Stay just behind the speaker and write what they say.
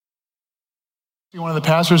One of the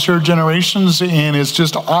pastors here, Generations, and it's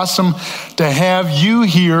just awesome to have you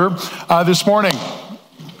here this morning.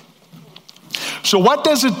 So what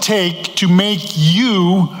does it take to make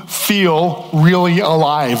you feel really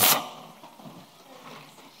alive?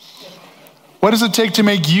 What does it take to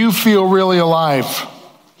make you feel really alive?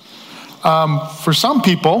 For some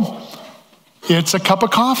people, it's a cup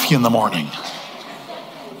of coffee in the morning.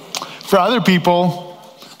 For other people,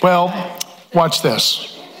 well, watch this.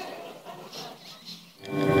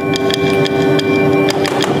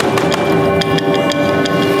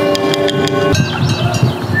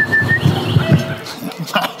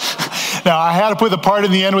 Now, I had to put the part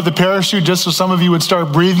in the end with the parachute just so some of you would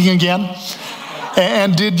start breathing again.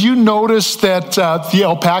 And did you notice that the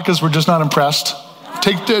alpacas were just not impressed?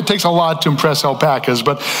 It takes a lot to impress alpacas.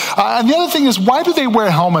 But and the other thing is, why do they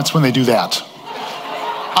wear helmets when they do that?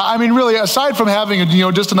 I mean, really, aside from having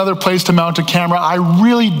just another place to mount a camera, I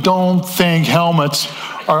really don't think helmets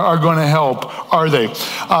are going to help, are they?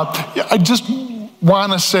 I just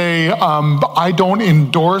want to say I don't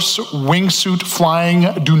endorse wingsuit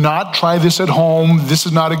flying. Do not try this at home. This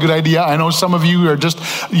is not a good idea. I know some of you are just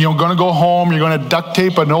going to go home. You're going to duct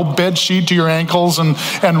tape an old bed sheet to your ankles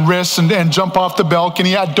and wrists and jump off the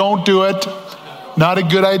balcony. Yeah, don't do it. Not a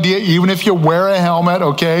good idea, even if you wear a helmet,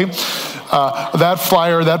 okay?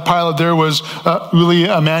 That pilot there was Uli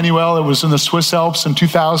Emanuel. It was in the Swiss Alps in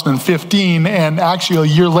 2015, and actually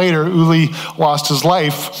a year later, Uli lost his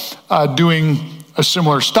life doing a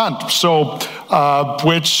similar stunt. So,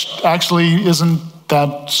 which actually isn't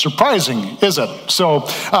that surprising, is it? So,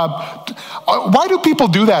 why do people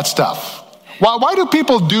do that stuff? Why do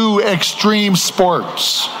people do extreme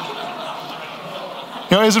sports?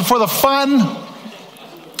 Is it for the fun,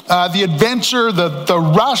 the adventure, the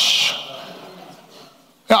rush?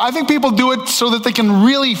 I think people do it so that they can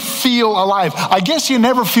really feel alive. I guess you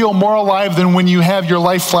never feel more alive than when you have your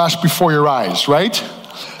life flash before your eyes, right?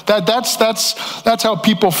 That's how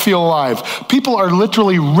people feel alive. People are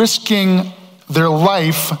literally risking their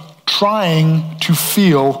life trying to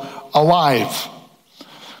feel alive.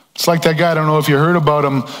 It's like that guy, I don't know if you heard about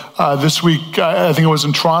him this week. I think it was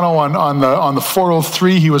in Toronto on the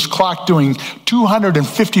 403. He was clocked doing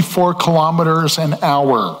 254 kilometers an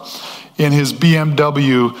hour in his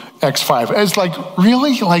BMW X5. It's like,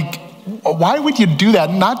 really? Like, why would you do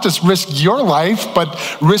that? Not just risk your life, but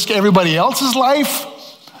risk everybody else's life?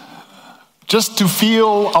 Just to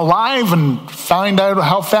feel alive and find out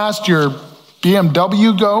how fast your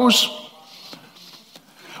BMW goes?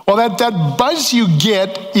 Well, that buzz you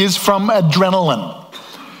get is from adrenaline.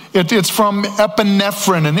 It's from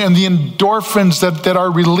epinephrine and the endorphins that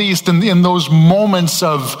are released in those moments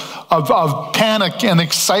of panic and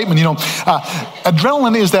excitement.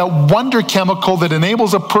 Adrenaline is that wonder chemical that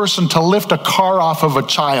enables a person to lift a car off of a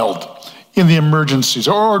child in the emergencies,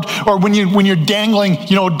 or when you're dangling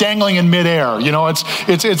in midair. It's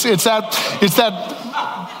that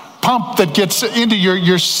pump that gets into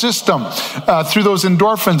your system through those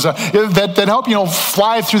endorphins that help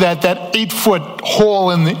fly through that 8-foot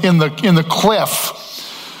hole in the cliff.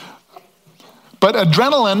 But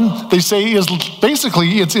adrenaline, they say, is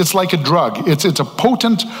basically it's like a drug. It's a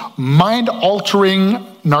potent, mind-altering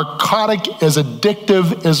narcotic as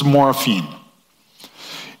addictive as morphine.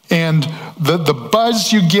 And the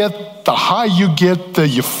buzz you get, the high you get, the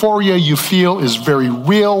euphoria you feel is very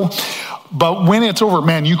real. But when it's over,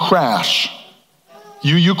 man, you crash.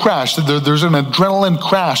 You crash. There's an adrenaline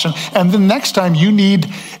crash. And the next time you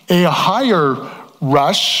need a higher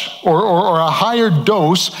rush or a higher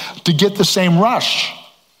dose to get the same rush.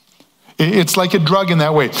 It's like a drug in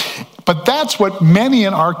that way. But that's what many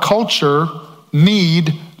in our culture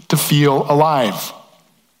need to feel alive.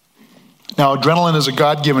 Now, adrenaline is a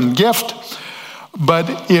God-given gift,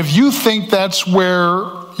 but if you think that's where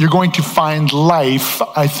you're going to find life,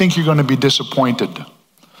 I think you're going to be disappointed.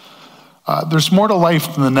 There's more to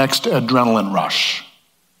life than the next adrenaline rush.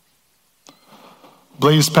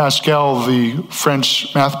 Blaise Pascal, the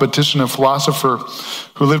French mathematician and philosopher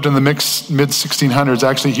who lived in the mid-1600s,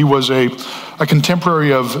 actually he was a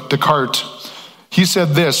contemporary of Descartes. He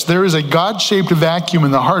said this: "There is a God-shaped vacuum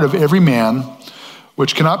in the heart of every man,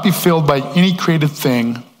 which cannot be filled by any created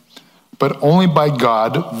thing, but only by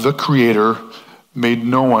God, the Creator, made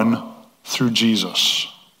known through Jesus."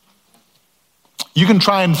 You can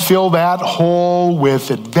try and fill that hole with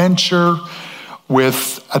adventure,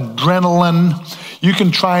 with adrenaline. You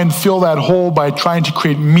can try and fill that hole by trying to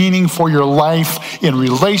create meaning for your life in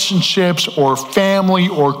relationships or family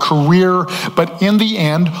or career. But in the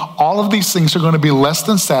end, all of these things are going to be less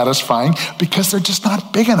than satisfying because they're just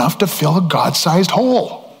not big enough to fill a God-sized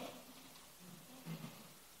hole.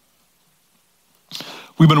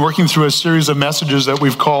 We've been working through a series of messages that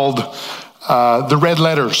we've called the Red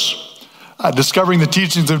Letters. Discovering the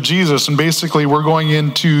teachings of Jesus, and basically we're going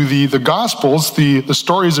into the Gospels, the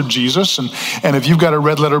stories of Jesus, and if you've got a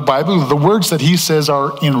red letter Bible, the words that he says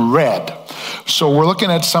are in red. So we're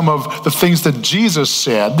looking at some of the things that Jesus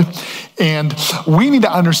said, and we need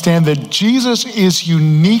to understand that Jesus is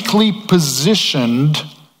uniquely positioned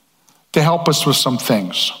to help us with some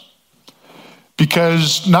things.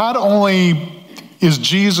 Because not only is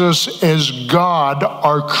Jesus as God,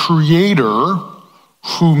 our creator,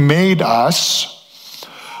 who made us,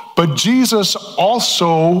 but Jesus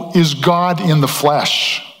also is God in the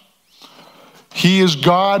flesh. He is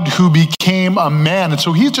God who became a man. And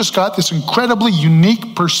so he's just got this incredibly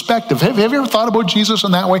unique perspective. Have you ever thought about Jesus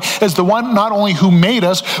in that way? As the one not only who made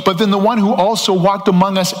us, but then the one who also walked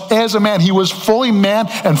among us as a man. He was fully man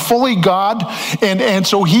and fully God. And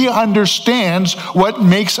so he understands what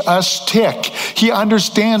makes us tick. He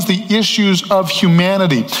understands the issues of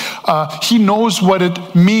humanity. He knows what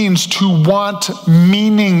it means to want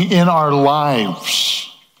meaning in our lives,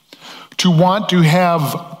 to want to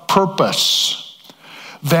have purpose,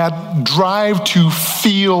 that drive to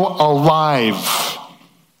feel alive.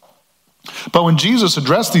 But when Jesus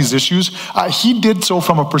addressed these issues, he did so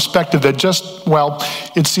from a perspective that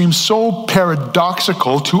it seems so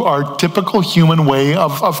paradoxical to our typical human way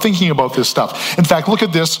of thinking about this stuff. In fact, look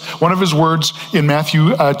at this, one of his words in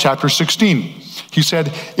Matthew chapter 16. He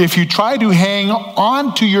said, if you try to hang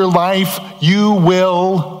on to your life, you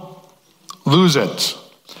will lose it.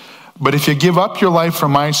 But if you give up your life for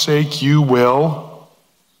my sake, you will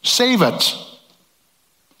save it.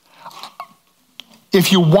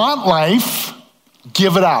 If you want life,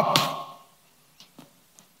 give it up.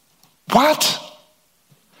 What?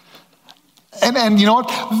 And you know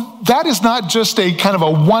what? That is not just a kind of a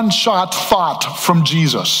one-shot thought from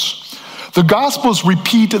Jesus. The Gospels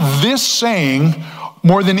repeat this saying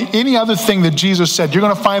more than any other thing that Jesus said. You're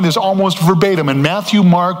going to find this almost verbatim in Matthew,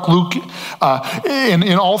 Mark, Luke,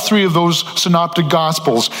 in all three of those synoptic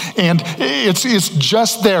Gospels. And it's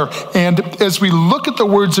just there. And as we look at the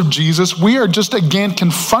words of Jesus, we are just again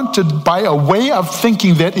confronted by a way of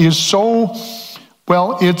thinking that is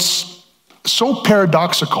it's so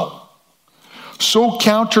paradoxical, so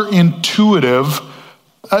counterintuitive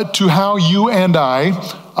to how you and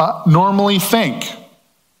I normally think.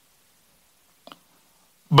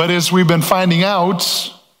 But as we've been finding out,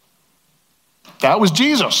 that was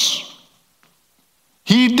Jesus.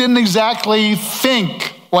 He didn't exactly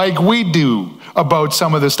think like we do about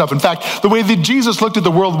some of this stuff. In fact, the way that Jesus looked at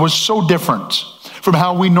the world was so different from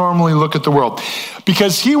how we normally look at the world,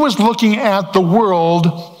 because he was looking at the world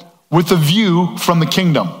with a view from the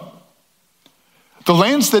kingdom. The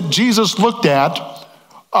lens that Jesus looked at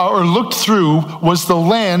or looked through was the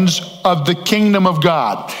lens of the kingdom of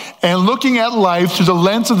God. And looking at life through the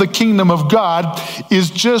lens of the kingdom of God is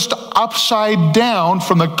just upside down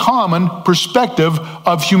from the common perspective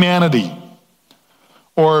of humanity.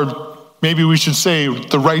 Or maybe we should say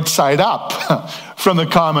the right side up from the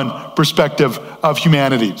common perspective of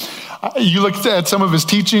humanity. You look at some of his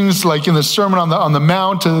teachings, like in the Sermon on the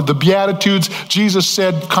Mount, the Beatitudes, Jesus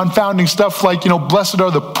said confounding stuff like, blessed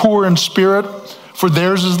are the poor in spirit, for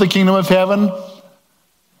theirs is the kingdom of heaven.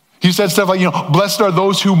 He said stuff like, blessed are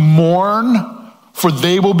those who mourn, for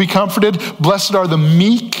they will be comforted. Blessed are the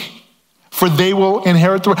meek, for they will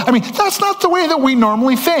inherit the world. That's not the way that we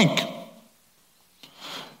normally think.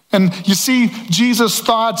 And you see Jesus'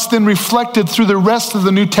 thoughts then reflected through the rest of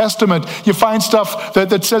the New Testament. You find stuff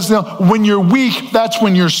that says, when you're weak, that's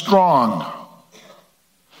when you're strong.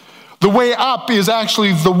 The way up is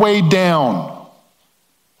actually the way down.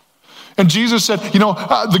 And Jesus said,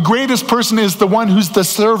 the greatest person is the one who's the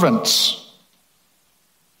servant.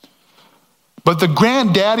 But the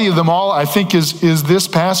granddaddy of them all, I think, is this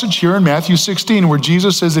passage here in Matthew 16, where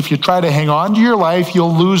Jesus says, if you try to hang on to your life,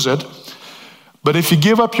 you'll lose it. But if you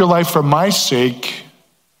give up your life for my sake,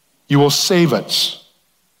 you will save it.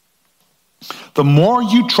 The more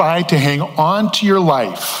you try to hang on to your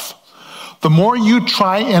life, the more you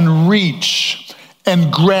try and reach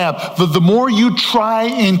and grab, the more you try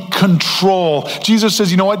and control. Jesus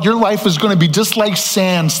says, your life is going to be just like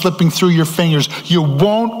sand slipping through your fingers. You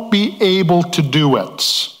won't be able to do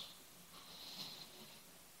it.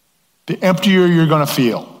 The emptier you're going to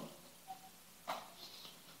feel.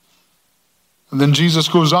 And then Jesus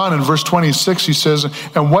goes on in verse 26, he says,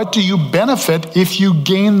 and what do you benefit if you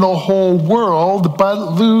gain the whole world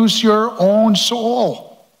but lose your own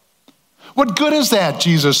soul? What good is that,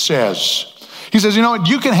 Jesus says? He says, you know what,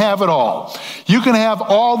 you can have it all. You can have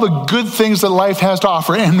all the good things that life has to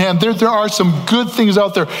offer. And man, there are some good things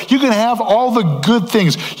out there. You can have all the good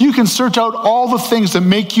things. You can search out all the things that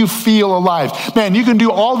make you feel alive. Man, you can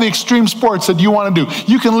do all the extreme sports that you want to do.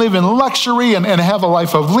 You can live in luxury and have a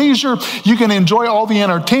life of leisure. You can enjoy all the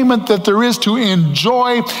entertainment that there is to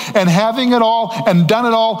enjoy, and having it all and done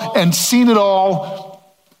it all and seen it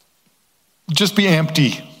all just be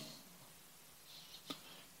empty.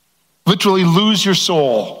 Literally lose your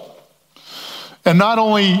soul. And not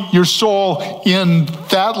only your soul in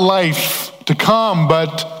that life to come,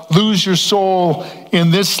 but lose your soul in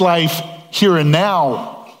this life here and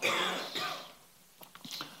now.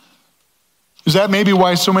 Is that maybe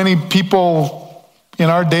why so many people in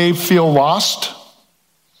our day feel lost?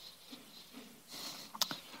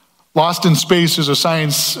 Lost in Space is a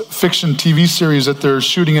science fiction TV series that they're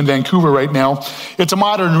shooting in Vancouver right now. It's a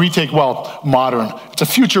modern retake, it's a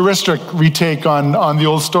futuristic retake on the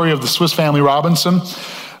old story of the Swiss Family Robinson.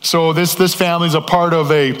 So this family is a part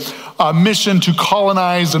of a mission to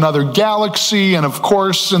colonize another galaxy, and of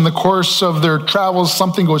course, in the course of their travels,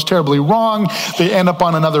 something goes terribly wrong. They end up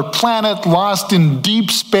on another planet, lost in deep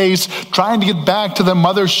space, trying to get back to the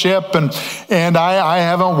mothership, and I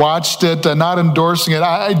haven't watched it, not endorsing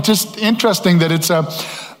it. Just interesting that it's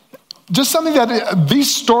just something that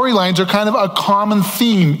these storylines are kind of a common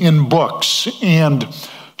theme in books and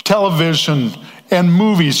television and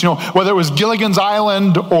movies, whether it was Gilligan's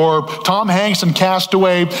Island or Tom Hanks and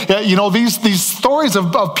Castaway, these stories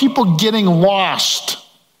of people getting lost.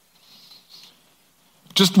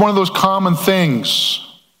 Just one of those common things.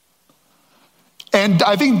 And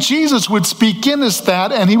I think Jesus would speak in as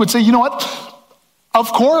that, and he would say, you know what?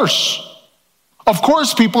 Of course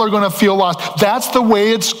people are going to feel lost. That's the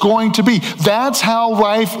way it's going to be. That's how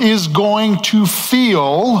life is going to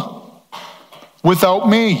feel without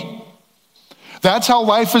me. That's how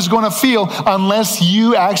life is going to feel unless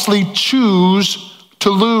you actually choose to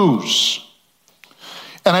lose.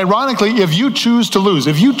 And ironically, if you choose to lose,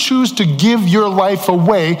 if you choose to give your life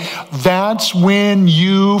away, that's when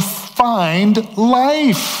you find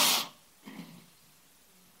life.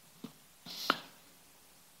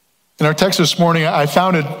 In our text this morning, I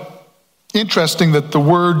found it interesting that the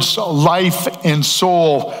words life and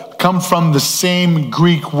soul come from the same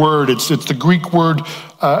Greek word. It's the Greek word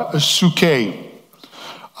psyche.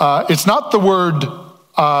 It's not the word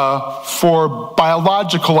for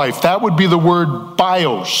biological life. That would be the word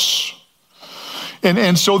bios.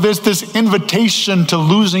 And so there's this invitation to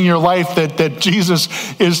losing your life that Jesus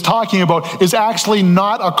is talking about is actually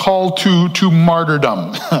not a call to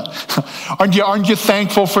martyrdom. Aren't you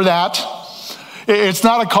thankful for that? It's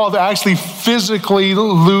not a call to actually physically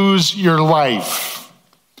lose your life.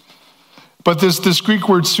 But this Greek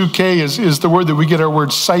word psyche is the word that we get our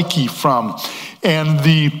word psyche from. And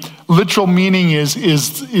the literal meaning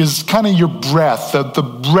is kind of your breath, the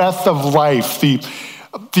breath of life,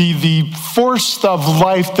 the force of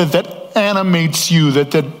life that animates you,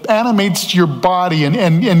 that animates your body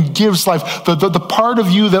and gives life, the part of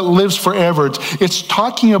you that lives forever. It's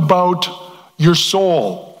talking about your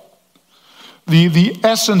soul, the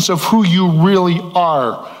essence of who you really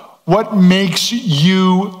are. What makes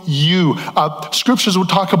you you? Scriptures would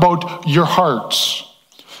talk about your hearts.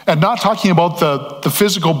 And not talking about the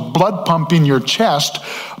physical blood pump in your chest,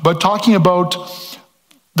 but talking about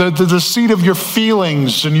the seat of your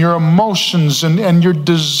feelings and your emotions and your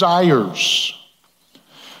desires.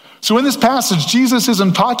 So in this passage, Jesus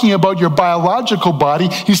isn't talking about your biological body.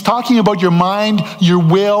 He's talking about your mind, your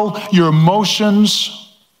will, your emotions.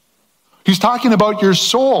 He's talking about your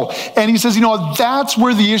soul. And he says, that's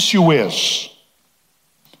where the issue is.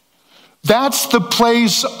 That's the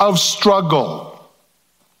place of struggle.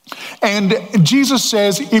 And Jesus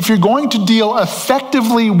says, if you're going to deal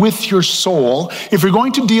effectively with your soul, if you're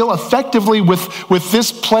going to deal effectively with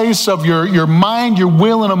this place of your mind, your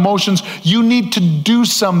will, and emotions, you need to do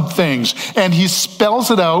some things. And he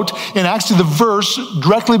spells it out in actually the verse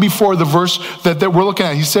directly before the verse that we're looking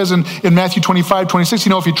at. He says in Matthew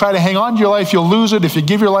 25:26, if you try to hang on to your life, you'll lose it. If you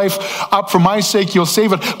give your life up for my sake, you'll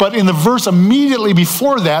save it. But in the verse immediately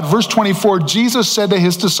before that, verse 24, Jesus said to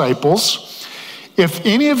his disciples, if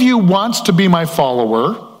any of you wants to be my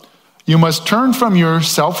follower, you must turn from your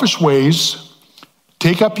selfish ways,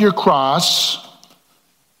 take up your cross,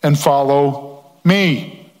 and follow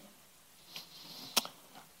me.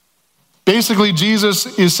 Basically,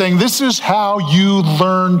 Jesus is saying, this is how you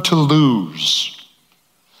learn to lose.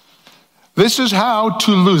 This is how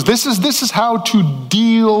to lose. This is how to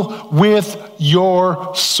deal with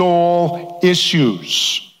your soul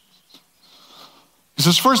issues. He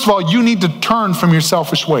says, first of all, you need to turn from your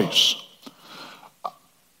selfish ways.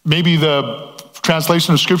 Maybe the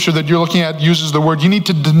translation of Scripture that you're looking at uses the word, you need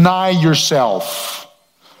to deny yourself,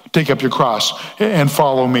 take up your cross, and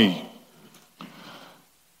follow me.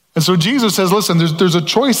 And so Jesus says, listen, there's a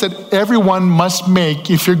choice that everyone must make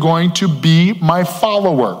if you're going to be my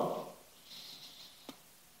follower.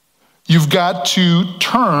 You've got to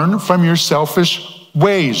turn from your selfish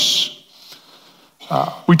ways.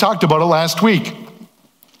 We talked about it last week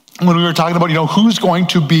when we were talking about, who's going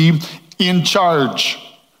to be in charge.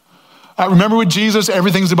 Remember with Jesus,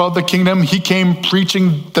 everything's about the kingdom. He came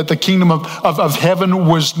preaching that the kingdom of heaven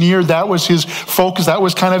was near. That was his focus. That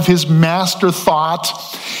was kind of his master thought.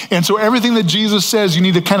 And so everything that Jesus says, you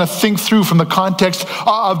need to kind of think through from the context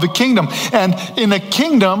of the kingdom. And in a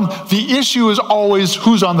kingdom, the issue is always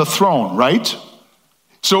who's on the throne, right?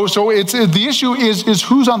 So the issue is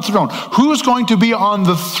who's on the throne. Who's going to be on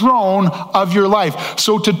the throne of your life?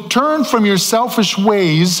 So to turn from your selfish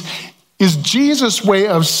ways is Jesus' way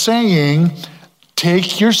of saying,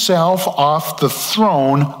 take yourself off the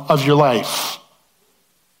throne of your life.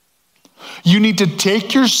 You need to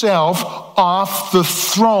take yourself off the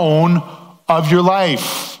throne of your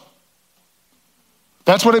life.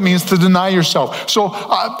 That's what it means to deny yourself. So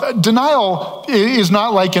denial is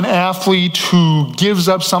not like an athlete who gives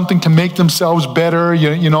up something to make themselves better.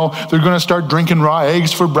 They're going to start drinking raw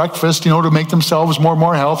eggs for breakfast, to make themselves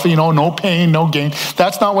more healthy. No pain, no gain.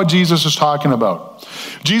 That's not what Jesus is talking about.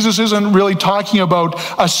 Jesus isn't really talking about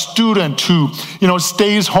a student who,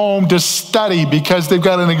 stays home to study because they've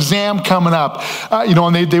got an exam coming up,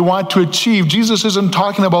 and they want to achieve. Jesus isn't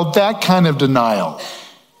talking about that kind of denial.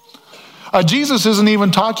 Jesus isn't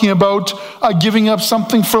even talking about giving up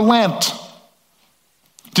something for Lent.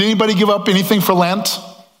 Did anybody give up anything for Lent?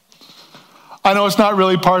 I know it's not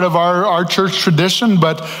really part of our church tradition,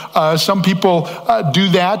 but some people do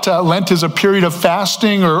that. Lent is a period of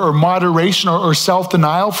fasting or moderation or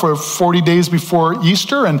self-denial for 40 days before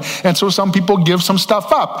Easter. And so some people give some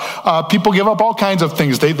stuff up. People give up all kinds of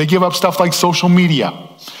things. They give up stuff like social media.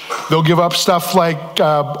 They'll give up stuff like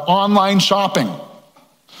online shopping.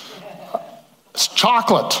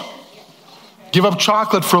 Chocolate. Give up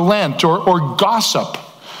chocolate for Lent or gossip.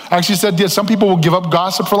 I actually said, yes, some people will give up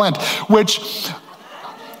gossip for Lent,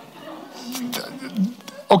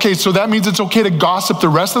 okay, so that means it's okay to gossip the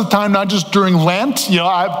rest of the time, not just during Lent.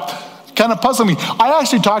 Kind of puzzling me. I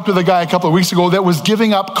actually talked with a guy a couple of weeks ago that was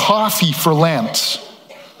giving up coffee for Lent.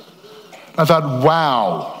 I thought,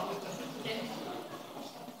 wow,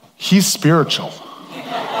 he's spiritual.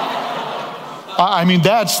 I mean,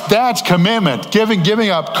 that's commitment, giving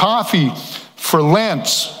up coffee for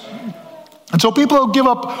Lent. And so people give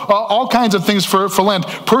up all kinds of things for Lent.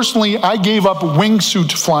 Personally, I gave up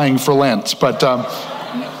wingsuit flying for Lent, but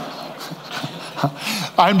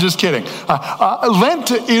I'm just kidding.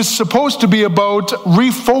 Lent is supposed to be about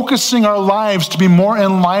refocusing our lives to be more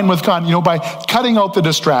in line with God, by cutting out the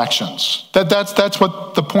distractions. That's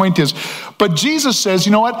what the point is. But Jesus says,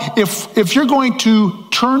 you know what? If you're going to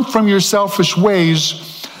turn from your selfish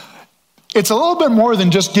ways, it's a little bit more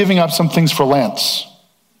than just giving up some things for Lent.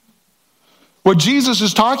 What Jesus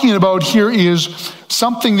is talking about here is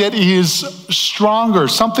something that is stronger,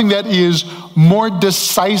 something that is more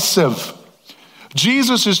decisive.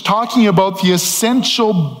 Jesus is talking about the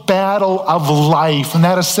essential battle of life, and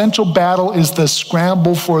that essential battle is the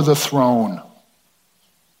scramble for the throne.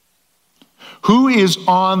 Who is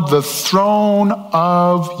on the throne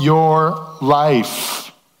of your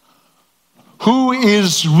life? Who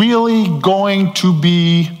is really going to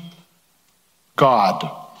be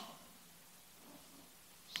God?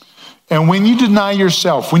 And when you deny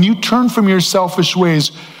yourself, when you turn from your selfish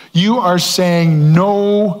ways, you are saying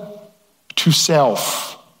no to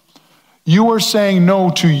self. You are saying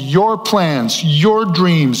no to your plans, your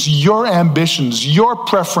dreams, your ambitions, your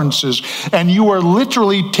preferences, and you are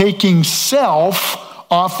literally taking self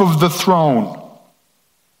off of the throne.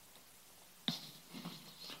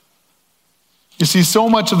 You see, so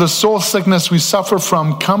much of the soul sickness we suffer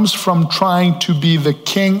from comes from trying to be the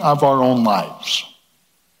king of our own lives.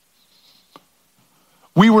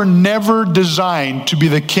 We were never designed to be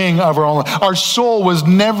the king of our own life. Our soul was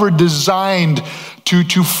never designed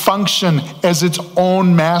to function as its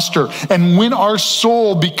own master. And when our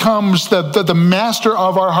soul becomes the master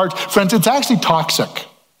of our heart, friends, it's actually toxic.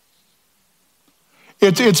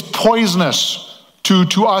 It's poisonous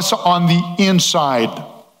to us on the inside.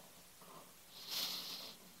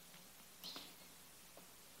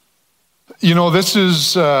 This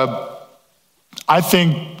is, I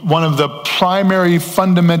think, one of the primary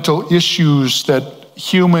fundamental issues that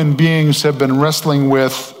human beings have been wrestling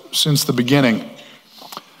with since the beginning.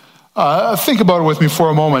 Think about it with me for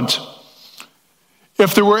a moment.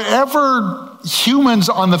 If there were ever humans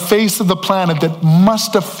on the face of the planet that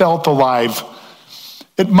must have felt alive,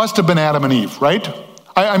 it must have been Adam and Eve, right?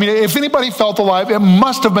 I mean, if anybody felt alive, it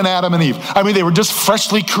must have been Adam and Eve. I mean, they were just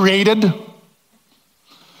freshly created.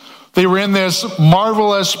 They were in this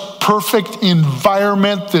marvelous, perfect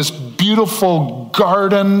environment, this beautiful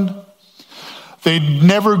garden. They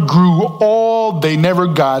never grew old. They never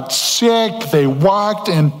got sick. They walked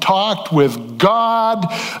and talked with God.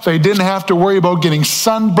 They didn't have to worry about getting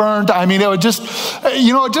sunburned. I mean, it was just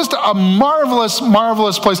a marvelous,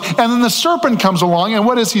 marvelous place. And then the serpent comes along, and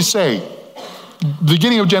what does he say?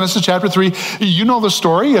 Beginning of Genesis chapter 3, you know the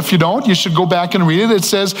story. If you don't, you should go back and read it. It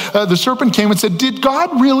says, the serpent came and said, did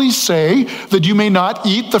God really say that you may not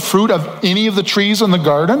eat the fruit of any of the trees in the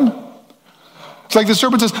garden? It's like the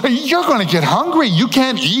serpent says, you're going to get hungry. You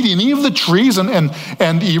can't eat any of the trees. And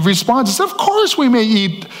Eve responds, of course we may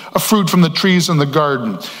eat a fruit from the trees in the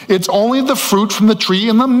garden. It's only the fruit from the tree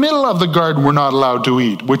in the middle of the garden we're not allowed to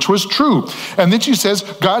eat, which was true. And then she says,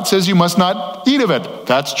 God says you must not eat of it.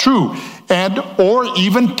 That's true. Or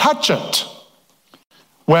even touch it.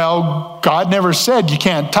 Well, God never said you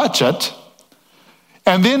can't touch it.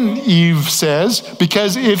 And then Eve says,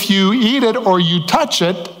 because if you eat it or you touch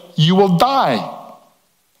it, you will die.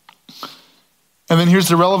 And then here's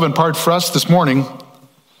the relevant part for us this morning.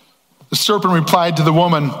 The serpent replied to the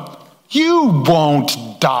woman, you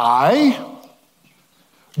won't die.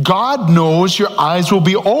 God knows your eyes will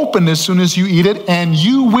be opened as soon as you eat it, and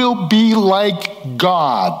you will be like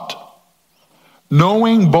God,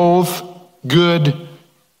 knowing both good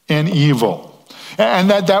and evil. And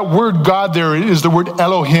that word God there is the word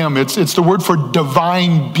Elohim. It's the word for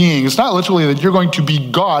divine being. It's not literally that you're going to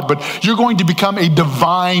be God, but you're going to become a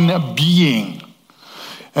divine being.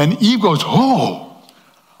 And Eve goes, oh,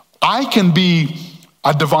 I can be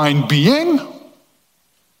a divine being?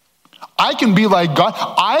 I can be like God?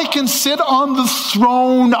 I can sit on the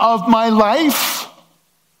throne of my life?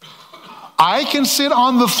 I can sit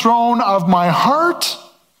on the throne of my heart?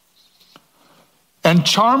 And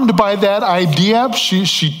charmed by that idea,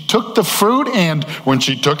 she took the fruit, and when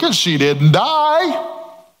she took it, she didn't die.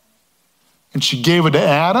 And she gave it to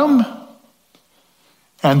Adam,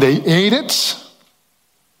 and they ate it.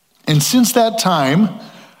 And since that time,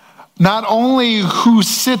 not only who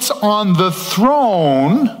sits on the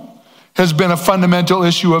throne has been a fundamental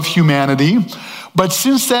issue of humanity, but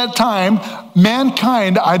since that time,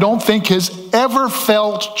 mankind, I don't think, has ever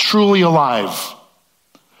felt truly alive.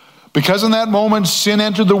 Because in that moment, sin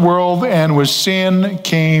entered the world, and with sin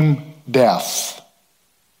came death.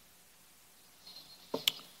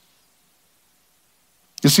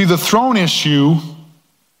 You see, the throne issue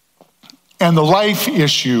and the life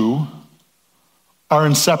issue are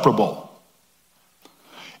inseparable.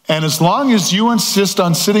 And as long as you insist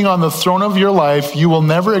on sitting on the throne of your life, you will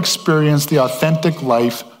never experience the authentic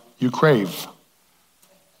life you crave.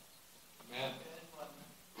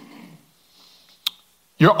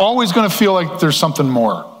 You're always going to feel like there's something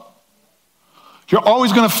more. You're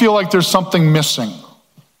always going to feel like there's something missing.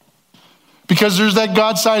 Because there's that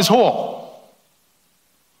God-sized hole.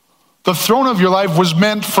 The throne of your life was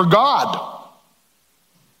meant for God.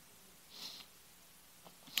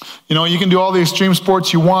 You know, you can do all the extreme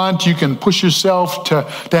sports you want. You can push yourself to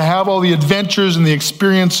have all the adventures and the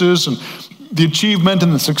experiences and the achievement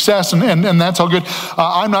and the success, and that's all good.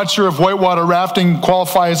 I'm not sure if whitewater rafting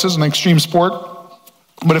qualifies as an extreme sport.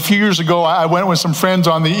 But a few years ago, I went with some friends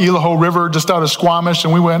on the Ilaho River just out of Squamish,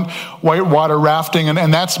 and we went whitewater rafting,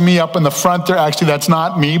 and that's me up in the front there. Actually, that's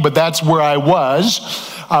not me, but that's where I was.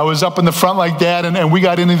 I was up in the front like that, and we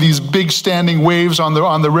got into these big standing waves on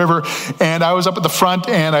the river, and I was up at the front,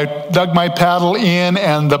 and I dug my paddle in,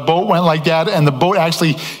 and the boat went like that, and the boat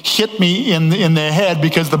actually hit me in the head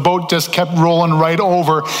because the boat just kept rolling right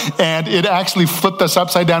over, and it actually flipped us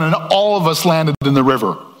upside down, and all of us landed in the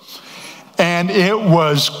river. And it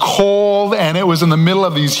was cold, and it was in the middle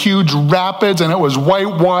of these huge rapids, and it was white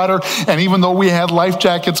water. And even though we had life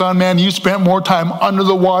jackets on, man, you spent more time under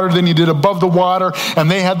the water than you did above the water. And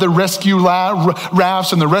they had the rescue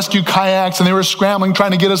rafts and the rescue kayaks, and they were scrambling, trying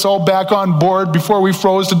to get us all back on board before we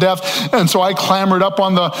froze to death. And so I clambered up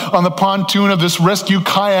on the pontoon of this rescue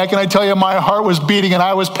kayak, and I tell you, my heart was beating, and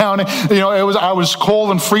I was pounding. I was cold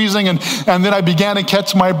and freezing, and then I began to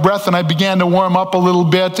catch my breath, and I began to warm up a little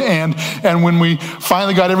bit, and when we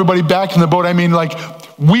finally got everybody back in the boat, I mean, like,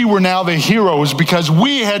 we were now the heroes because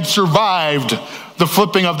we had survived the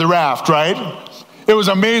flipping of the raft, right? It was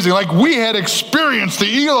amazing. Like, we had experienced the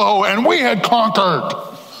Ilaho and we had conquered.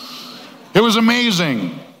 It was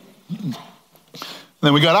amazing. And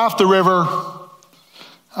then we got off the river.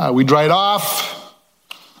 We dried off.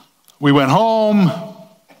 We went home.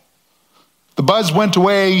 The buzz went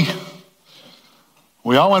away.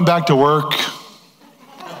 We all went back to work.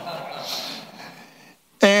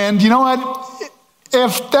 And you know what?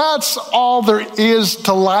 If that's all there is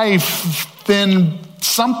to life, then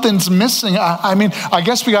something's missing. I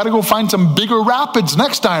guess we got to go find some bigger rapids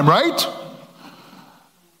next time, right?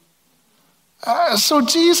 So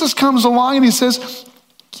Jesus comes along and he says,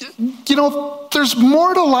 you know, there's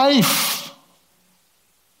more to life.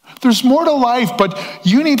 There's more to life, but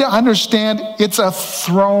you need to understand it's a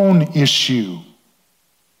throne issue.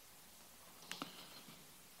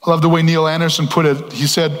 I love the way Neil Anderson put it. He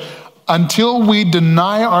said, until we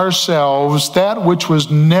deny ourselves that which was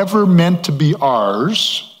never meant to be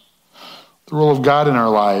ours, the role of God in our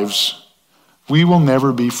lives, we will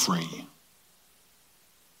never be free.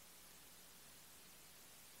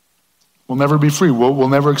 We'll never be free. We'll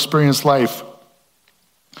never experience life.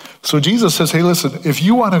 So Jesus says, hey, listen, if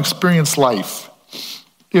you want to experience life,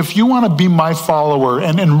 if you want to be my follower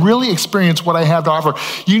and really experience what I have to offer,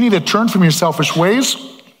 you need to turn from your selfish ways.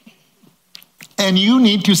 And you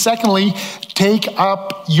need to, secondly, take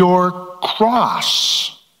up your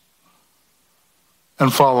cross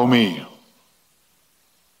and follow me.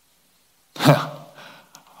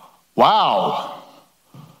 Wow.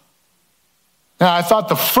 Now, I thought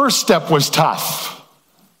the first step was tough.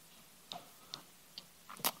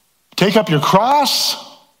 Take up your cross.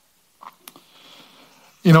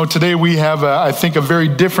 You know, today we have, I think, a very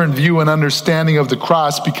different view and understanding of the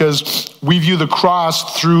cross because we view the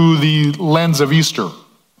cross through the lens of Easter.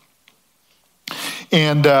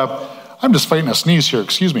 And I'm just fighting a sneeze here,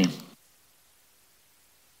 excuse me.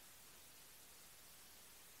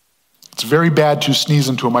 It's very bad to sneeze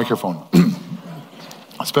into a microphone,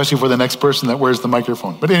 especially for the next person that wears the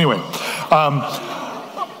microphone. But anyway,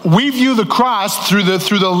 we view the cross through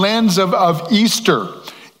the lens of Easter.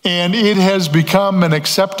 And it has become an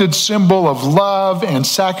accepted symbol of love and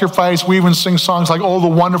sacrifice. We even sing songs like, oh, the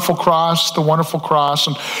wonderful cross, the wonderful cross.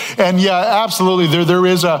 And yeah, absolutely, there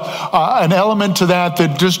is an element to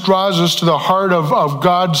that just draws us to the heart of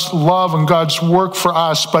God's love and God's work for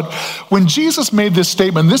us. But when Jesus made this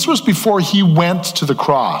statement, this was before he went to the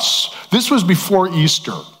cross. This was before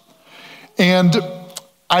Easter. And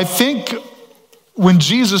I think when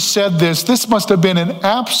Jesus said this must have been an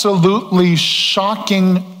absolutely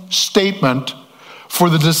shocking statement for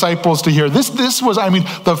the disciples to hear. This was,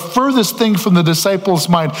 the furthest thing from the disciples'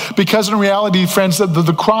 mind, because in reality, friends,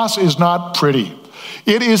 the cross is not pretty.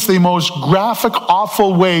 It is the most graphic,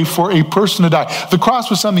 awful way for a person to die. The cross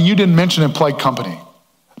was something you didn't mention in polite company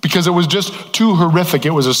because it was just too horrific.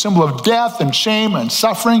 It was a symbol of death and shame and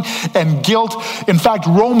suffering and guilt. In fact,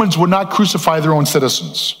 Romans would not crucify their own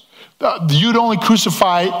citizens. You'd only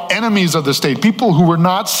crucify enemies of the state, people who were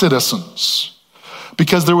not citizens,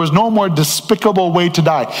 because there was no more despicable way to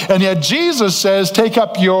die. And yet Jesus says, take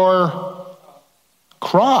up your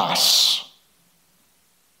cross.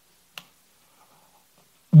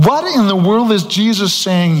 What in the world is Jesus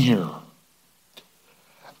saying here?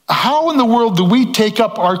 How in the world do we take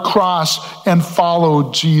up our cross and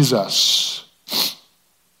follow Jesus?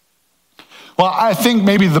 Well, I think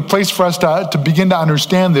maybe the place for us to begin to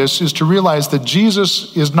understand this is to realize that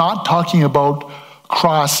Jesus is not talking about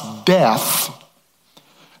cross death.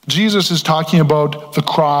 Jesus is talking about the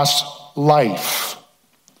cross life.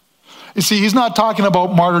 You see, he's not talking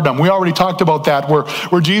about martyrdom. We already talked about that,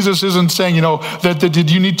 where Jesus isn't saying, that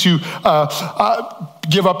you need to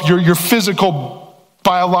give up your physical,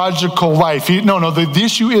 biological life. No, the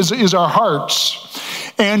issue is our hearts.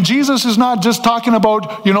 And Jesus is not just talking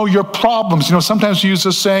about, your problems. Sometimes he uses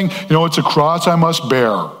this saying, it's a cross I must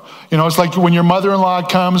bear. It's like when your mother-in-law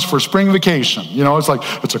comes for spring vacation. It's like,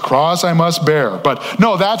 it's a cross I must bear. But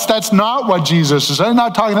no, that's not what Jesus is. I'm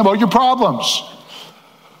not talking about your problems.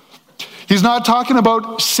 He's not talking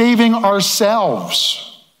about saving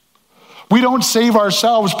ourselves. We don't save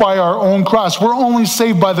ourselves by our own cross. We're only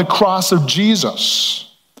saved by the cross of Jesus.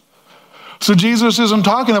 So Jesus isn't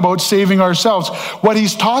talking about saving ourselves. What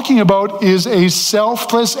he's talking about is a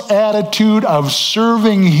selfless attitude of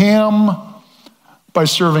serving him by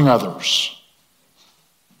serving others.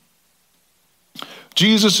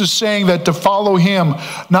 Jesus is saying that to follow him,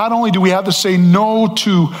 not only do we have to say no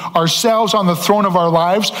to ourselves on the throne of our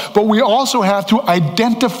lives, but we also have to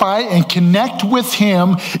identify and connect with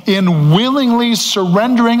him in willingly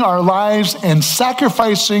surrendering our lives and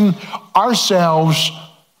sacrificing ourselves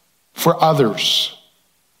for others.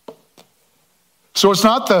 So it's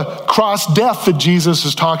not the cross death that Jesus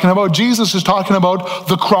is talking about. Jesus is talking about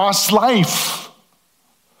the cross life,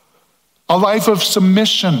 a life of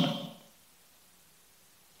submission,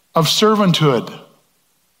 of servanthood,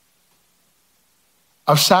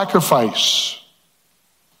 of sacrifice.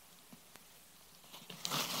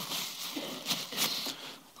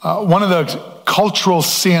 One of the cultural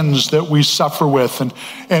sins that we suffer with, and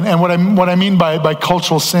what I mean by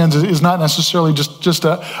cultural sins is not necessarily just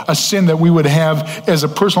a sin that we would have as a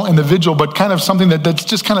personal individual, but kind of something that's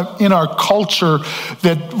just kind of in our culture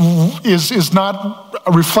that is not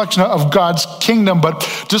a reflection of God's kingdom, but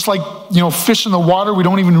just like, fish in the water, we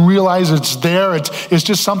don't even realize it's there. It's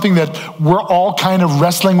just something that we're all kind of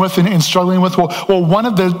wrestling with and struggling with. Well, one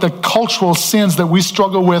of the cultural sins that we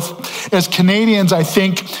struggle with as Canadians, I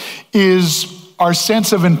think, is our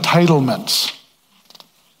sense of entitlement.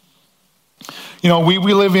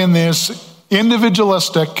 We live in this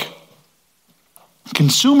individualistic,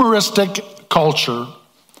 consumeristic culture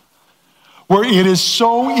where it is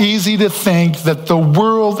so easy to think that the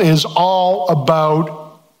world is all about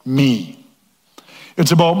me.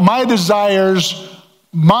 It's about my desires,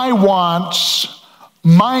 my wants,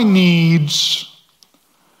 my needs,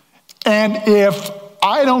 and if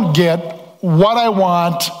I don't get what I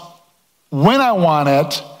want, when I want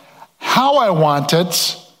it, how I want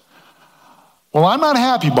it, well, I'm not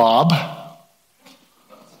happy, Bob.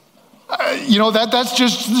 That's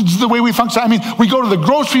just the way we function. I mean, we go to the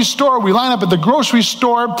grocery store, we line up at the grocery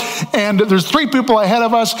store, and there's 3 people ahead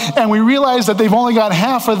of us, and we realize that they've only got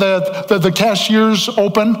half of the cashiers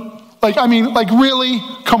open. Really?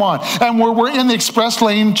 Come on. And we're in the express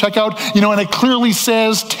lane checkout, and it clearly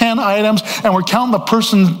says 10 items, and we're counting the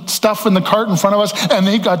person's stuff in the cart in front of us, and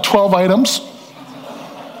they've got 12 items.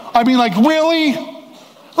 Really?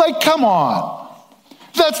 Come on.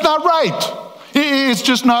 That's not right. It's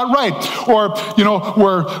just not right. Or,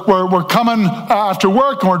 we're coming after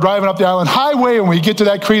work and we're driving up the Island Highway and we get to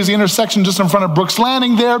that crazy intersection just in front of Brooks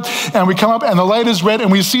Landing there, and we come up and the light is red and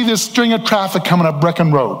we see this string of traffic coming up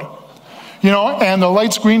Brecon Road. And the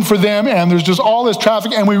light's green for them and there's just all this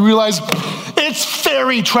traffic and we realize it's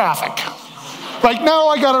ferry traffic. Now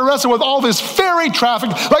I got arrested with all this ferry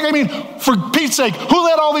traffic. For Pete's sake, who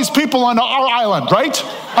let all these people onto our island, right?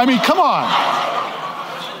 Come on.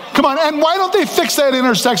 Come on, and why don't they fix that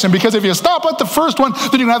intersection? Because if you stop at the first one,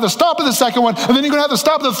 then you're going to have to stop at the second one, and then you're going to have to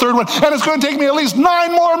stop at the third one, and it's going to take me at least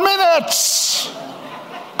 9 more minutes.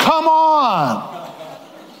 Come on.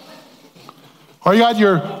 Or you got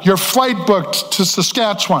your flight booked to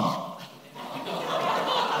Saskatchewan.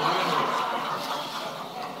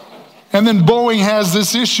 And then Boeing has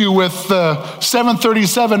this issue with the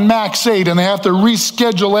 737 MAX 8, and they have to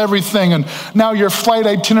reschedule everything. And now your flight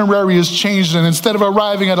itinerary is changed, and instead of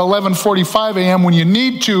arriving at 11:45 a.m. when you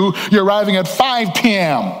need to, you're arriving at 5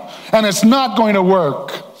 p.m. And it's not going to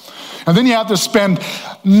work. And then you have to spend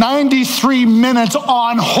 93 minutes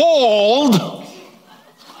on hold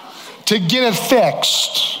to get it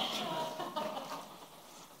fixed.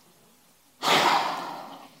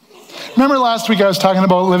 Remember last week I was talking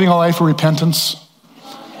about living a life of repentance?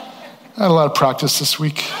 I had a lot of practice this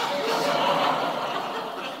week.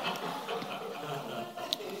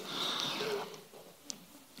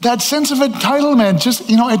 That sense of entitlement,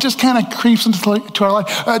 it just kind of creeps into our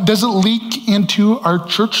life. Does it leak into our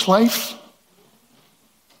church life?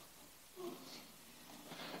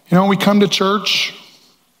 We come to church.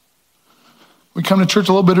 We come to church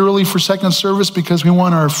a little bit early for second service because we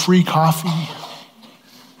want our free coffee.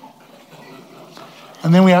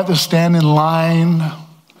 And then we have to stand in line.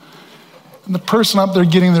 And the person up there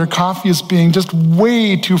getting their coffee is being just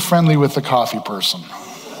way too friendly with the coffee person.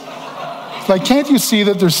 Can't you see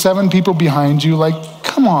that there's 7 people behind you?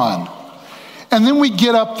 Come on. And then we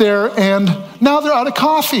get up there and now they're out of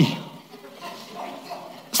coffee.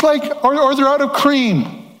 It's or they're out of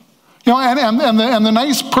cream. And the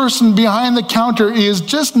nice person behind the counter is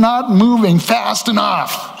just not moving fast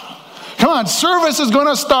enough. Come on, service is going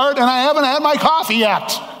to start and I haven't had my coffee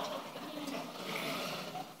yet.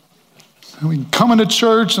 And we come into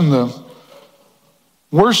church and the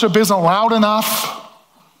worship isn't loud enough.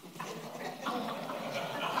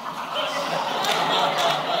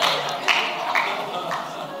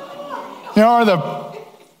 Or the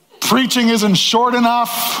preaching isn't short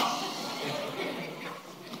enough.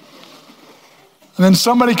 And then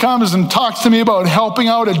somebody comes and talks to me about helping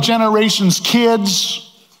out a generation's kids.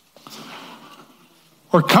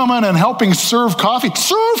 Or coming and helping serve coffee.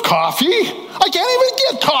 Serve coffee? I can't even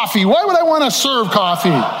get coffee. Why would I want to serve coffee?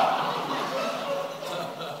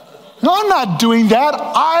 No, I'm not doing that.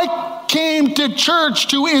 I came to church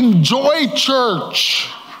to enjoy church.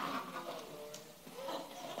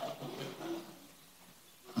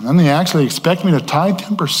 And then they actually expect me to tithe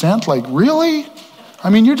 10%? Really?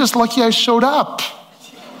 You're just lucky I showed up.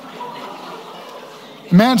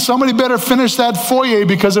 Man, somebody better finish that foyer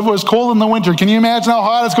because if it was cold in the winter, can you imagine how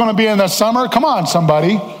hot it's going to be in the summer? Come on,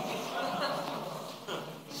 somebody.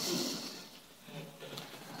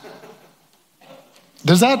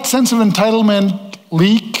 Does that sense of entitlement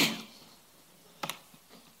leak?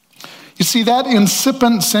 You see, that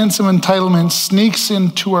incipient sense of entitlement sneaks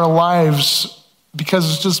into our lives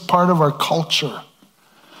because it's just part of our culture.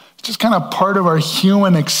 It's just kind of part of our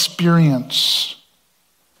human experience.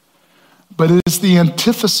 But it is the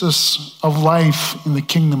antithesis of life in the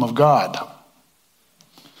kingdom of God.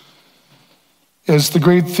 As the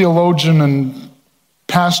great theologian and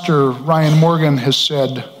pastor Ryan Morgan has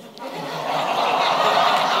said,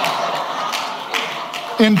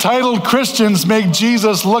 entitled Christians make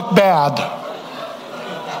Jesus look bad.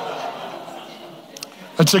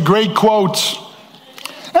 It's a great quote.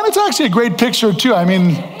 And it's actually a great picture too. I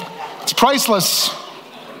mean, it's priceless.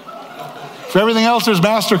 For everything else, there's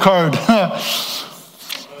MasterCard.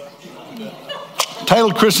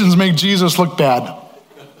 Entitled Christians make Jesus look bad.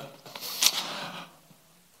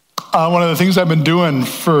 One of the things I've been doing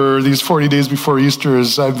for these 40 days before Easter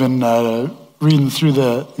is I've been reading through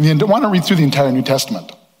I want to read through the entire New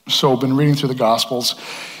Testament. So I've been reading through the Gospels.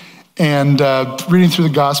 And reading through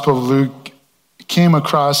the Gospel of Luke, came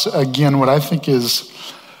across again what I think is,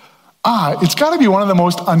 it's got to be one of the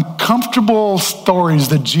most uncomfortable stories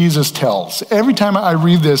that Jesus tells. Every time I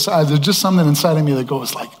read this, there's just something inside of me that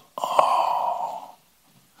goes like, oh.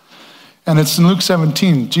 And it's in Luke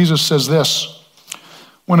 17. Jesus says this,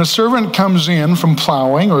 when a servant comes in from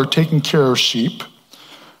plowing or taking care of sheep,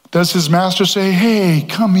 does his master say, hey,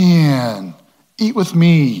 come in, eat with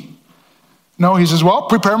me? No, he says, well,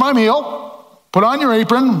 prepare my meal, put on your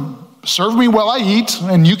apron, serve me while I eat,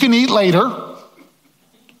 and you can eat later.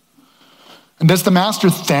 And does the master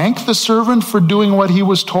thank the servant for doing what he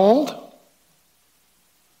was told?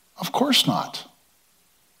 Of course not.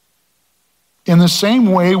 In the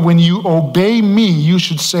same way, when you obey me, you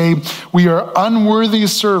should say, we are unworthy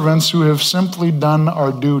servants who have simply done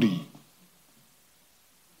our duty.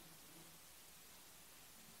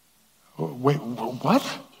 Wait,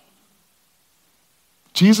 what?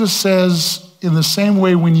 Jesus says, in the same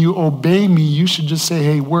way, when you obey me, you should just say,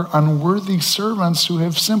 hey, we're unworthy servants who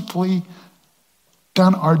have simply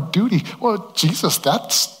done our duty. Well, Jesus,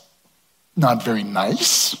 that's not very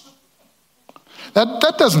nice.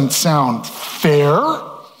 That doesn't sound fair.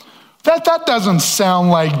 That doesn't sound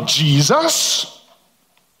like Jesus.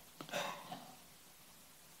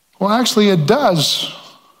 Well, actually it does.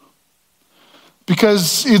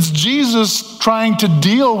 Because it's Jesus trying to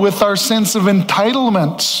deal with our sense of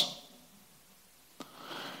entitlement.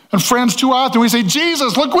 And friends, too often we say,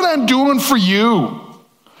 Jesus, look what I'm doing for you.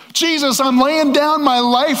 Jesus, I'm laying down my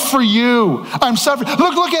life for you. I'm suffering.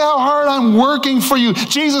 Look at how hard I'm working for you.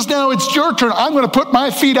 Jesus, now it's your turn. I'm going to put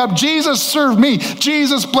my feet up. Jesus, serve me.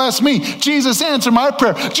 Jesus, bless me. Jesus, answer my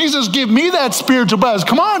prayer. Jesus, give me that spiritual buzz.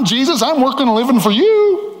 Come on, Jesus, I'm working and living for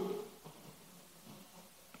you.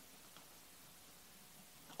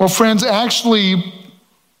 Well, friends, actually,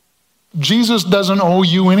 Jesus doesn't owe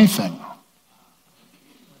you anything.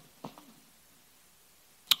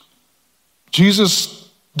 Jesus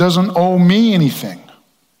doesn't owe me anything.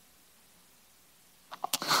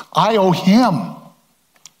 I owe him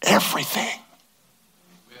everything.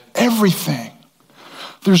 Everything.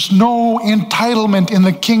 There's no entitlement in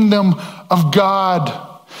the kingdom of God.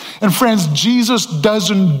 And friends, Jesus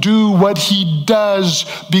doesn't do what he does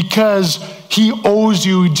because he owes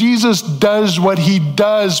you. Jesus does what he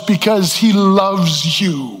does because he loves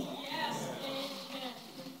you.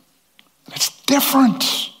 It's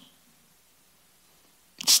different.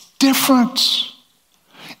 Different.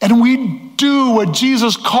 And we do what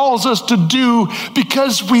Jesus calls us to do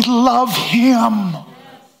because we love him.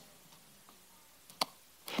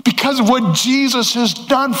 Because of what Jesus has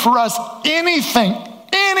done for us, anything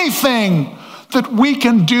that we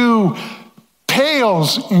can do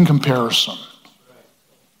pales in comparison.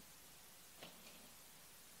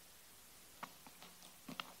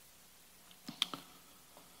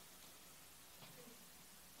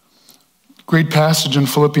 Great passage in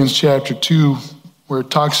Philippians chapter 2 where it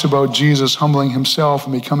talks about Jesus humbling himself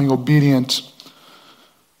and becoming obedient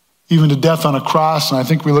even to death on a cross. And I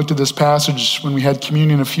think we looked at this passage when we had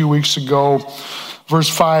communion a few weeks ago. Verse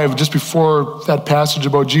 5, just before that passage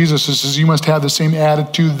about Jesus, it says, you must have the same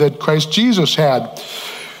attitude that Christ Jesus had.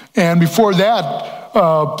 And before that,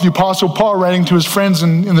 the Apostle Paul, writing to his friends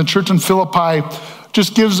in the church in Philippi,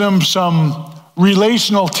 just gives them some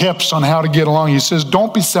relational tips on how to get along. He says,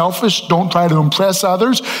 don't be selfish. Don't try to impress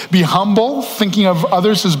others. Be humble, thinking of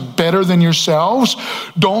others as better than yourselves.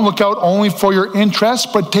 Don't look out only for your interests,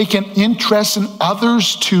 but take an interest in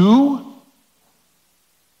others too.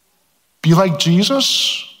 Be like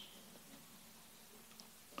Jesus.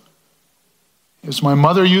 As my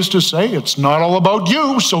mother used to say, it's not all about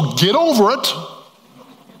you, so get over it.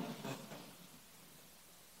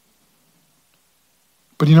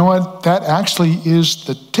 But you know what? That actually is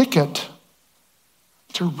the ticket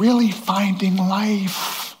to really finding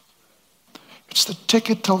life. It's the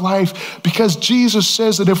ticket to life, because Jesus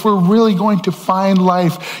says that if we're really going to find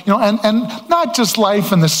life, and not just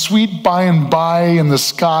life in the sweet by and by in the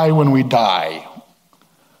sky when we die,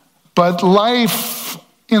 but life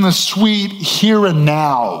in the sweet here and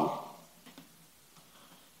now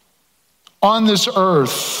on this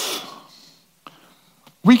earth,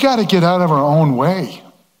 we got to get out of our own way.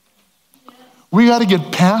 We got to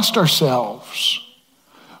get past ourselves.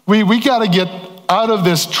 We got to get out of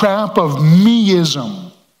this trap of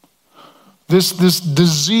meism, this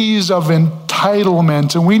disease of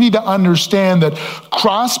entitlement. And we need to understand that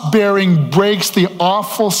cross-bearing breaks the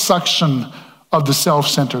awful suction of the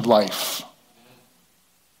self-centered life.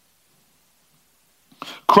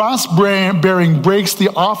 Cross-bearing breaks the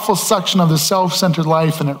awful suction of the self-centered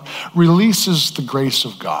life, and it releases the grace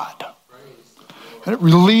of God. And it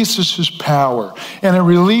releases his power, and it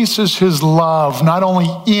releases his love, not only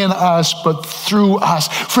in us, but through us.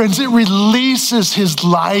 Friends, it releases his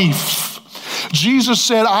life. Jesus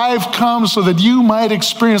said, I've come so that you might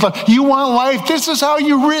experience life. You want life? This is how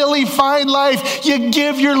you really find life. You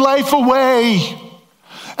give your life away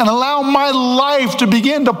and allow my life to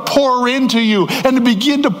begin to pour into you and to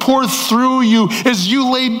begin to pour through you as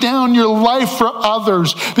you lay down your life for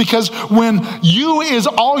others. Because when you is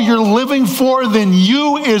all you're living for, then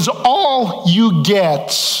you is all you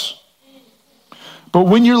get. But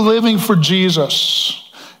when you're living for Jesus,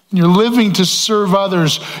 and you're living to serve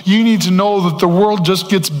others, you need to know that the world just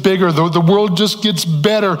gets bigger, the world just gets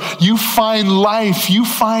better. You find life, you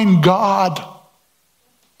find God.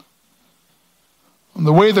 And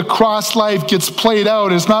the way the cross life gets played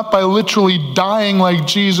out is not by literally dying like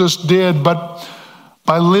Jesus did, but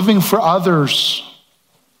by living for others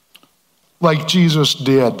like Jesus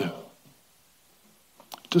did.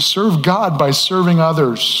 To serve God by serving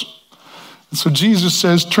others. And so Jesus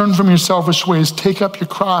says, turn from your selfish ways, take up your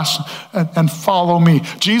cross and follow me.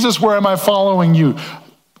 Jesus, where am I following you?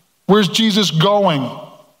 Where's Jesus going?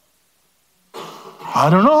 I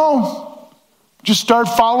don't know. Just start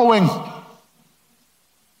following.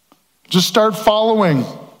 Just start following.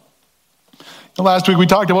 Last week we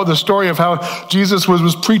talked about the story of how Jesus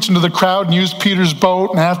was preaching to the crowd and used Peter's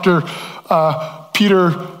boat. And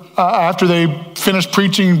after they finished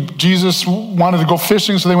preaching, Jesus wanted to go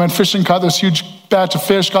fishing. So they went fishing, caught this huge batch of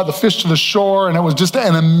fish, got the fish to the shore. And it was just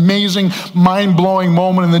an amazing, mind-blowing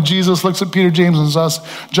moment. And then Jesus looks at Peter, James, and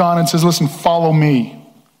John and says, listen, follow me.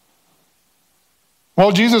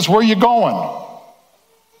 Well, Jesus, where are you going?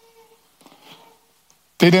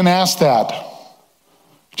 They didn't ask that.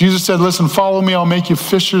 Jesus said, listen, follow me, I'll make you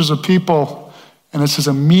fishers of people. And it says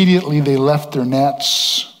immediately they left their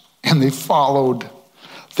nets and they followed.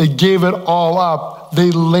 They gave it all up.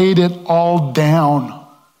 They laid it all down.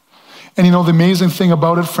 And the amazing thing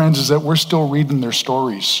about it, friends, is that we're still reading their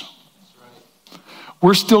stories.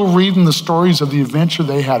 We're still reading the stories of the adventure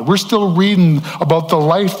they had. We're still reading about the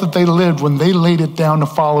life that they lived when they laid it down to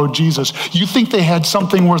follow Jesus. You think they had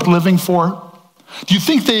something worth living for? Do you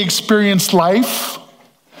think they experienced life?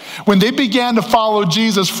 When they began to follow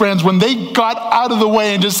Jesus, friends, when they got out of the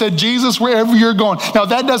way and just said, Jesus, wherever you're going. Now,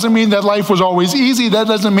 that doesn't mean that life was always easy. That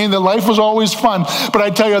doesn't mean that life was always fun. But I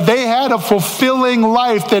tell you, they had a fulfilling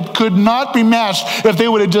life that could not be matched if they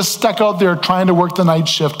would have just stuck out there trying to work the night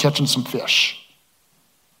shift, catching some fish.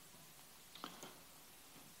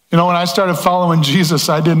 When I started following Jesus,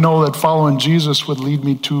 I didn't know that following Jesus would lead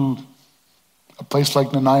me to a place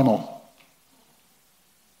like Nanaimo.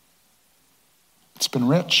 It's been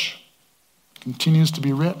rich, continues to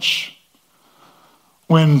be rich.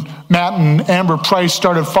 When Matt and Amber Price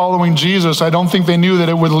started following Jesus, I don't think they knew that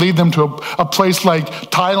it would lead them to a place like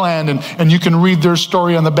Thailand. And you can read their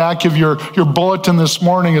story on the back of your bulletin this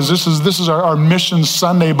morning, as this is our Mission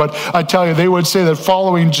Sunday. But I tell you, they would say that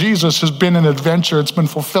following Jesus has been an adventure. It's been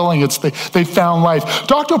fulfilling. They found life.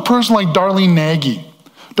 Talk to a person like Darlene Nagy.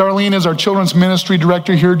 Darlene is our children's ministry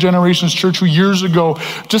director here at Generations Church, who years ago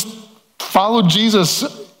just followed Jesus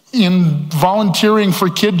in volunteering for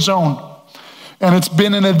Kids Zone. And it's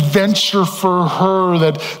been an adventure for her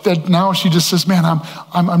that now she just says, man,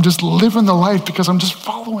 I'm just living the life because I'm just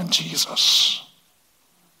following Jesus.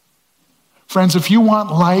 Friends, if you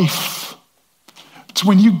want life, it's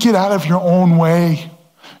when you get out of your own way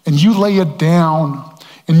and you lay it down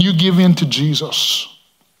and you give in to Jesus.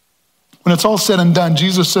 When it's all said and done,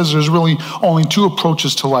 Jesus says there's really only two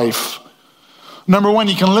approaches to life. Number one,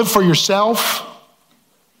 you can live for yourself,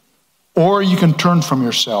 or you can turn from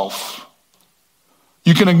yourself.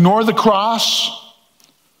 You can ignore the cross,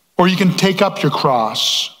 or you can take up your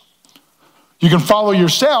cross. You can follow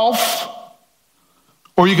yourself,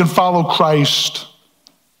 or you can follow Christ.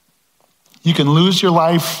 You can lose your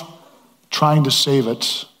life trying to save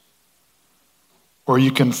it, or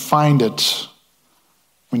you can find it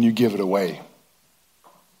when you give it away.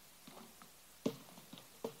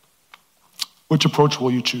 Which approach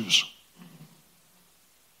will you choose?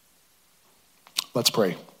 Let's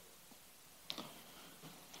pray.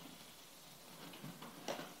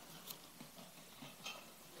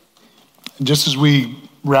 And just as we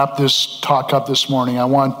wrap this talk up this morning, I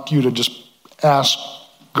want you to just ask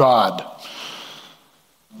God,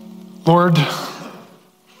 Lord,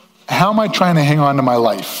 how am I trying to hang on to my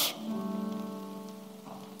life?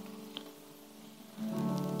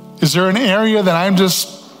 Is there an area that I'm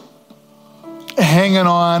just hanging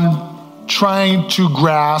on, trying to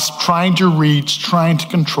grasp, trying to reach, trying to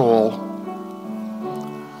control?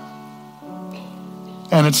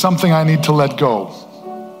 And it's something I need to let go.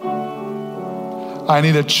 I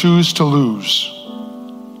need to choose to lose.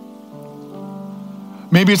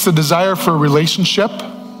 Maybe it's the desire for a relationship.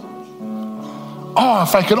 Oh,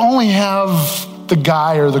 if I could only have the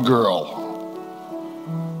guy or the girl,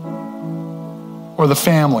 or the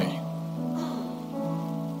family.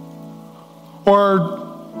 Or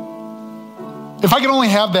if I could only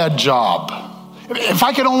have that job, if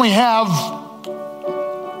I could only have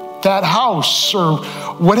that house, or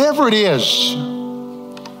whatever it is.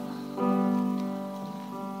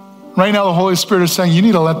 Right now, the Holy Spirit is saying, you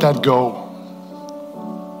need to let that go.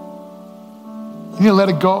 You need to let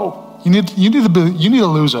it go. You need to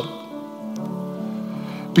lose it.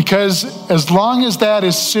 Because as long as that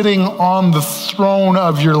is sitting on the throne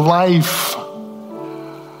of your life,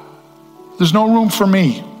 there's no room for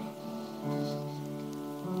me.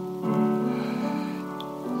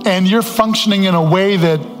 And you're functioning in a way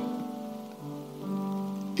that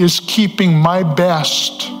is keeping my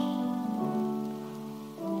best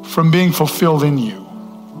from being fulfilled in you.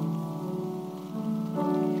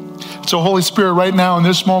 So Holy Spirit, right now in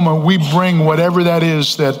this moment, we bring whatever that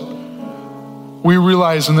is that we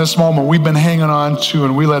realize in this moment we've been hanging on to,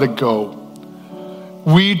 and we let it go.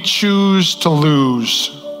 We choose to lose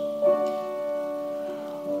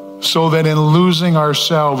so that in losing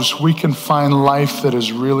ourselves, we can find life that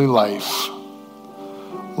is really life.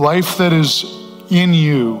 Life that is in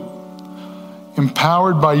you,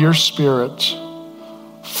 empowered by your Spirit,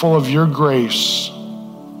 full of your grace,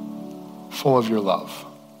 full of your love.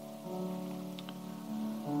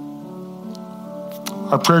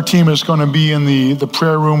 Our prayer team is going to be in the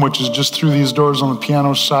prayer room, which is just through these doors on the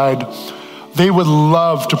piano side. They would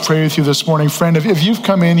love to pray with you this morning. Friend, if you've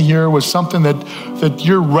come in here with something that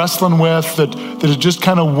you're wrestling with, that is just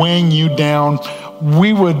kind of weighing you down,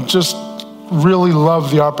 we would just really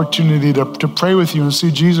love the opportunity to pray with you and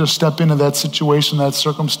see Jesus step into that situation, that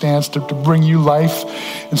circumstance, to bring you life.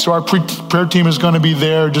 And so our prayer team is going to be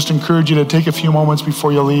there. Just encourage you to take a few moments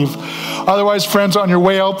before you leave. Otherwise, friends, on your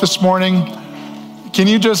way out this morning, can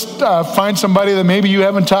you just find somebody that maybe you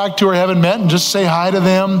haven't talked to or haven't met and just say hi to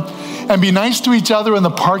them and be nice to each other in the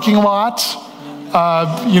parking lot?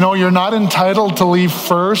 You're not entitled to leave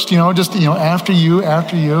first, after you.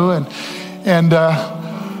 And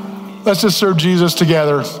let's just serve Jesus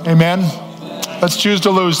together. Amen. Let's choose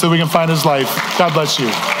to lose so we can find his life. God bless you.